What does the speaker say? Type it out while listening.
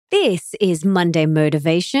This is Monday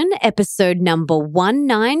Motivation, episode number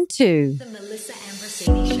 192. The Melissa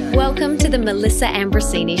Ambrosini Show. Welcome to the Melissa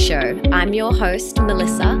Ambrosini Show. I'm your host,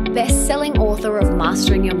 Melissa, best-selling author of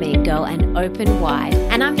Mastering Your Mean Girl and Open Wide.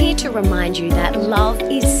 And I'm here to remind you that love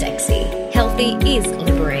is sexy, healthy is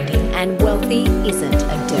liberating, and wealthy isn't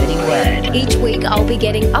a dirty word. Each week, I'll be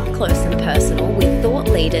getting up close and personal with thought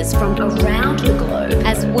leaders from around the globe,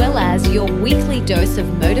 as well as your weekly dose of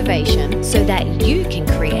motivation so that you can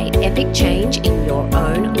create epic change in your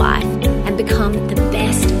own life and become the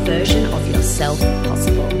best version of yourself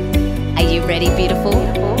possible. Are you ready, beautiful?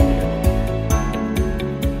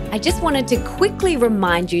 I just wanted to quickly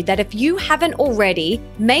remind you that if you haven't already,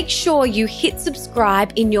 make sure you hit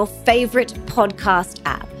subscribe in your favorite podcast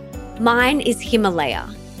app. Mine is Himalaya.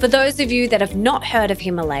 For those of you that have not heard of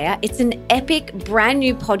Himalaya, it's an epic brand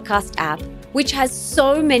new podcast app which has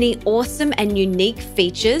so many awesome and unique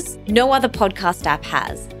features no other podcast app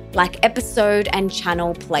has, like episode and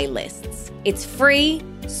channel playlists. It's free,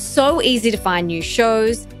 so easy to find new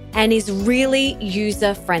shows, and is really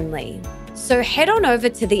user-friendly. So head on over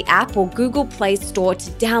to the app or Google Play Store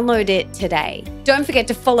to download it today. Don't forget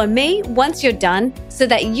to follow me once you're done so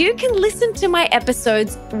that you can listen to my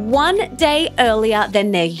episodes one day earlier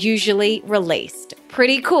than they're usually released.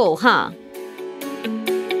 Pretty cool, huh?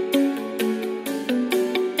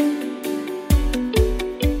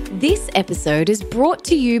 This episode is brought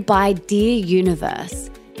to you by Dear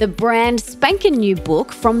Universe, the brand spanking new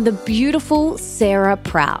book from the beautiful Sarah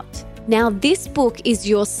Prout. Now, this book is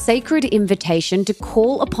your sacred invitation to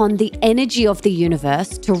call upon the energy of the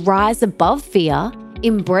universe to rise above fear,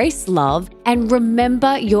 embrace love, and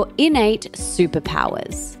remember your innate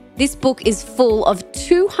superpowers. This book is full of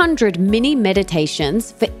 200 mini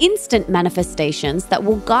meditations for instant manifestations that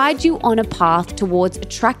will guide you on a path towards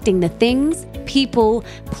attracting the things, people,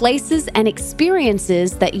 places, and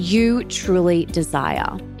experiences that you truly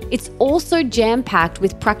desire. It's also jam-packed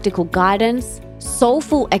with practical guidance,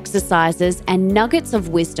 soulful exercises, and nuggets of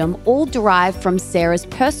wisdom, all derived from Sarah's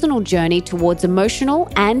personal journey towards emotional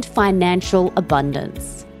and financial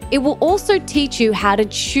abundance. It will also teach you how to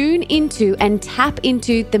tune into and tap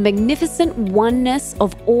into the magnificent oneness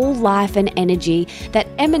of all life and energy that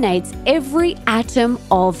emanates every atom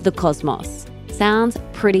of the cosmos. Sounds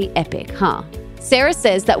pretty epic, huh? Sarah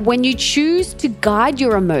says that when you choose to guide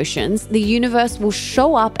your emotions, the universe will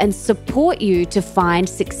show up and support you to find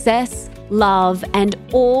success, love, and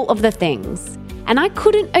all of the things. And I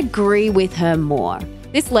couldn't agree with her more.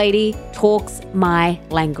 This lady talks my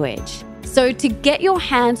language. So to get your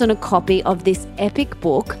hands on a copy of this epic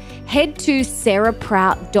book, head to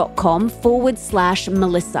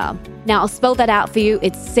sarahprout.com/Melissa. Now I'll spell that out for you.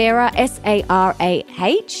 It's Sarah,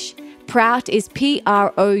 S-A-R-A-H. Prout is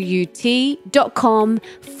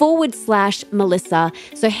prout.com/Melissa.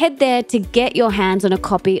 So head there to get your hands on a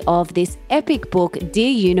copy of this epic book,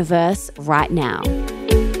 Dear Universe, right now.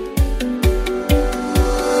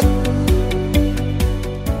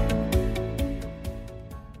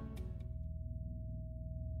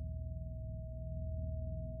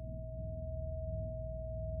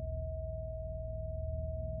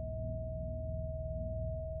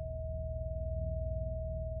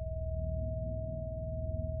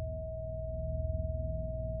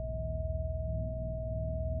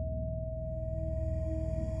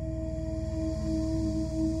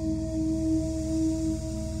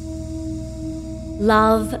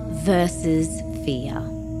 Love versus fear.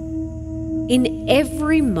 In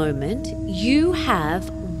every moment, you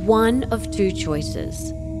have one of two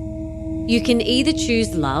choices. You can either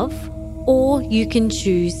choose love or you can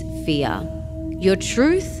choose fear, your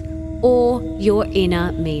truth or your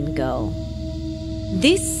inner mean girl.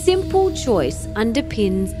 This simple choice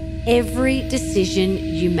underpins every decision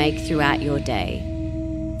you make throughout your day,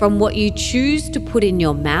 from what you choose to put in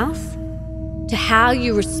your mouth to how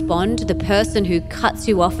you respond to the person who cuts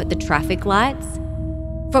you off at the traffic lights,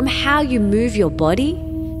 from how you move your body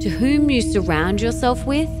to whom you surround yourself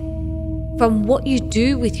with, from what you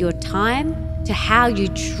do with your time to how you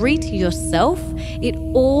treat yourself. It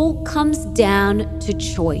all comes down to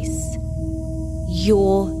choice.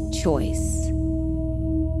 Your choice.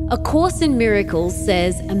 A Course in Miracles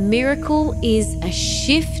says a miracle is a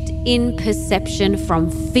shift in perception from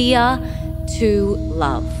fear to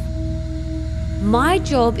love. My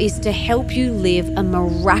job is to help you live a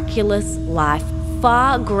miraculous life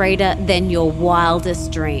far greater than your wildest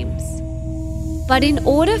dreams. But in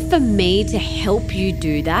order for me to help you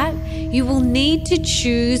do that, you will need to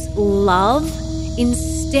choose love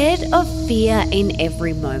instead of fear in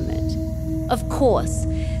every moment. Of course,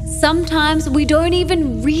 sometimes we don't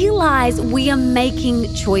even realize we are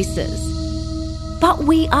making choices. but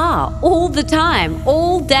we are all the time,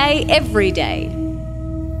 all day, every day.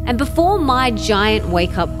 And before my giant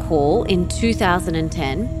wake-up call in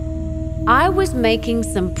 2010, I was making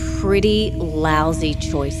some pretty lousy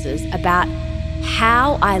choices about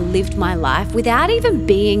how I lived my life without even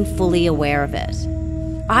being fully aware of it.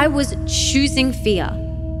 I was choosing fear.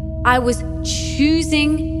 I was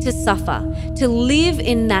choosing to suffer, to live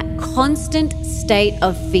in that constant state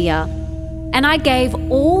of fear. And I gave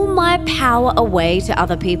all my power away to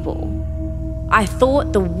other people. I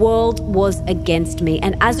thought the world was against me,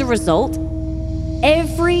 and as a result,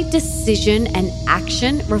 every decision and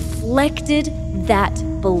action reflected that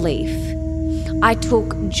belief. I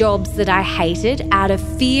took jobs that I hated out of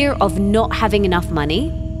fear of not having enough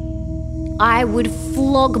money. I would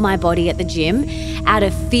flog my body at the gym out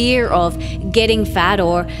of fear of getting fat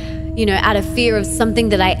or, out of fear of something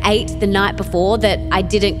that I ate the night before that I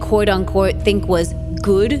didn't quote unquote think was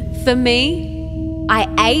good for me. I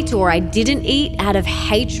ate or I didn't eat out of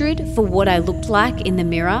hatred for what I looked like in the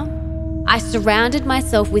mirror. I surrounded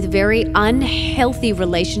myself with very unhealthy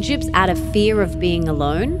relationships out of fear of being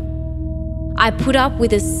alone. I put up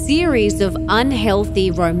with a series of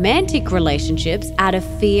unhealthy romantic relationships out of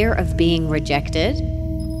fear of being rejected.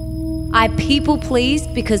 I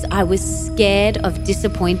people-pleased because I was scared of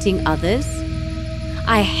disappointing others.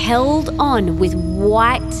 I held on with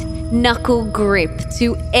white-knuckle grip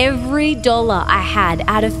to every dollar I had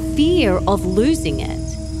out of fear of losing it.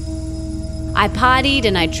 I partied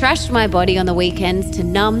and I trashed my body on the weekends to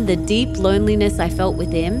numb the deep loneliness I felt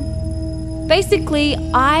within. Basically,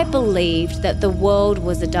 I believed that the world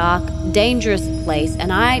was a dark, dangerous place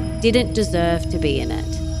and I didn't deserve to be in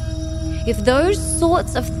it. If those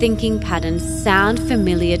sorts of thinking patterns sound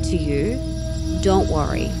familiar to you, don't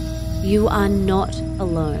worry. You are not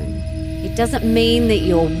alone. It doesn't mean that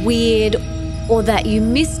you're weird or that you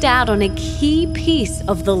missed out on a key piece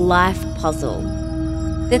of the life puzzle.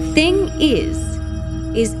 The thing is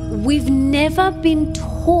we've never been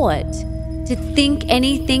taught to think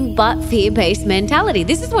anything but fear-based mentality.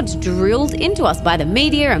 This is what's drilled into us by the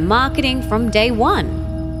media and marketing from day one.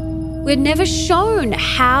 We're never shown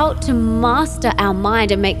how to master our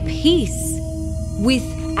mind and make peace with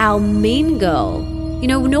our mean girl.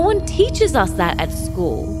 No one teaches us that at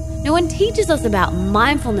school. No one teaches us about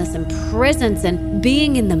mindfulness and presence and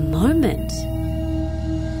being in the moment.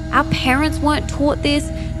 Our parents weren't taught this,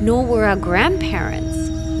 nor were our grandparents,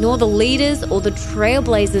 nor the leaders or the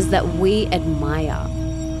trailblazers that we admire.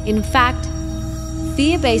 In fact,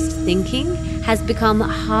 fear-based thinking has become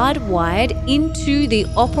hardwired into the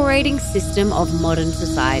operating system of modern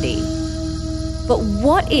society. But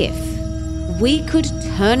what if we could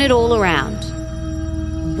turn it all around?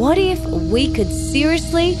 What if we could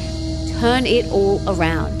seriously turn it all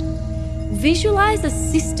around? Visualize a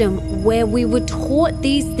system where we were taught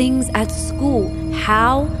these things at school.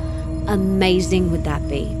 How amazing would that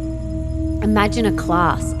be? Imagine a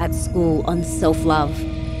class at school on self-love,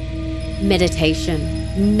 meditation,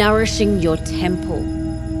 nourishing your temple,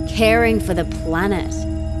 caring for the planet,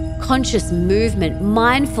 conscious movement,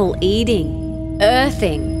 mindful eating,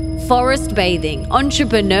 earthing, forest bathing,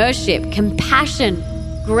 entrepreneurship, compassion,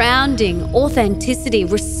 grounding, authenticity,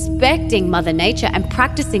 respecting Mother Nature, and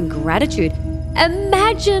practicing gratitude.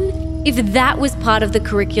 Imagine if that was part of the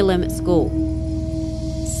curriculum at school.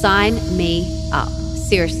 Sign me up.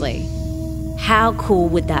 Seriously. How cool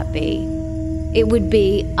would that be? It would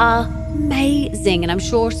be amazing. And I'm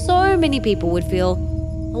sure so many people would feel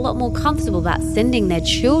a lot more comfortable about sending their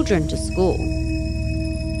children to school.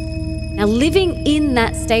 Now, living in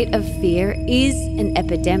that state of fear is an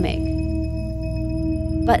epidemic.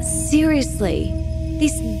 But seriously,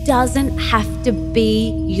 this doesn't have to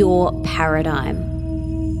be your paradigm.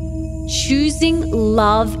 Choosing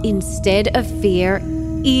love instead of fear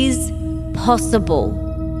is possible.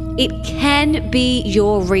 It can be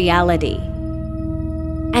your reality.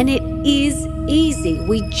 And it is easy.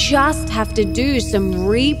 We just have to do some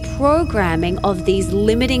reprogramming of these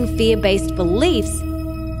limiting fear-based beliefs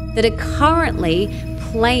that are currently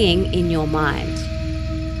playing in your mind.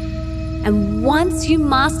 And once you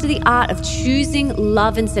master the art of choosing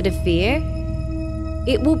love instead of fear,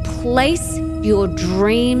 it will place your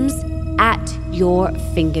dreams at your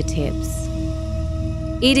fingertips.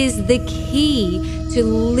 It is the key to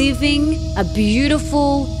living a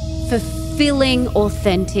beautiful, fulfilling,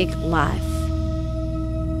 authentic life.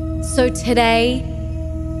 So today,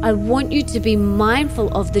 I want you to be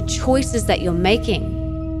mindful of the choices that you're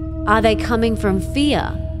making. Are they coming from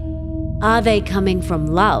fear? Are they coming from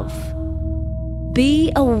love?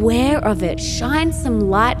 Be aware of it. Shine some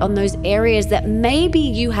light on those areas that maybe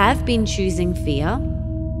you have been choosing fear.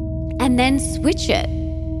 and then switch it.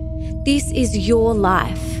 This is your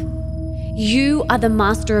life. You are the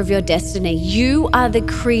master of your destiny. You are the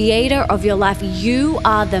creator of your life. You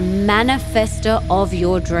are the manifester of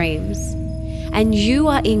your dreams. And you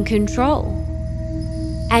are in control.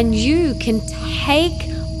 And you can take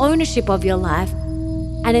ownership of your life.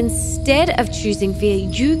 And instead of choosing fear,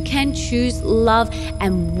 you can choose love.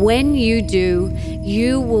 And when you do,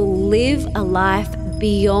 you will live a life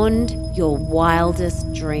beyond your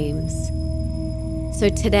wildest dreams. So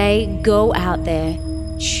today, go out there,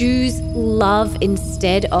 choose love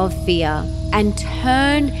instead of fear, and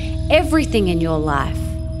turn everything in your life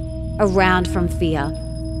around from fear.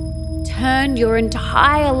 Turn your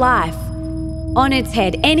entire life on its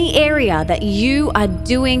head. Any area that you are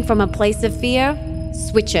doing from a place of fear,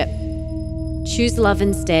 switch it. Choose love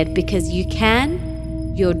instead, because you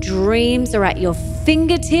can. Your dreams are at your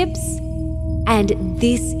fingertips. And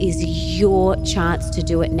this is your chance to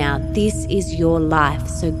do it now. This is your life.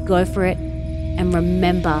 So go for it. And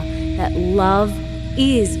remember that love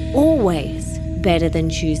is always better than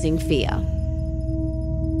choosing fear.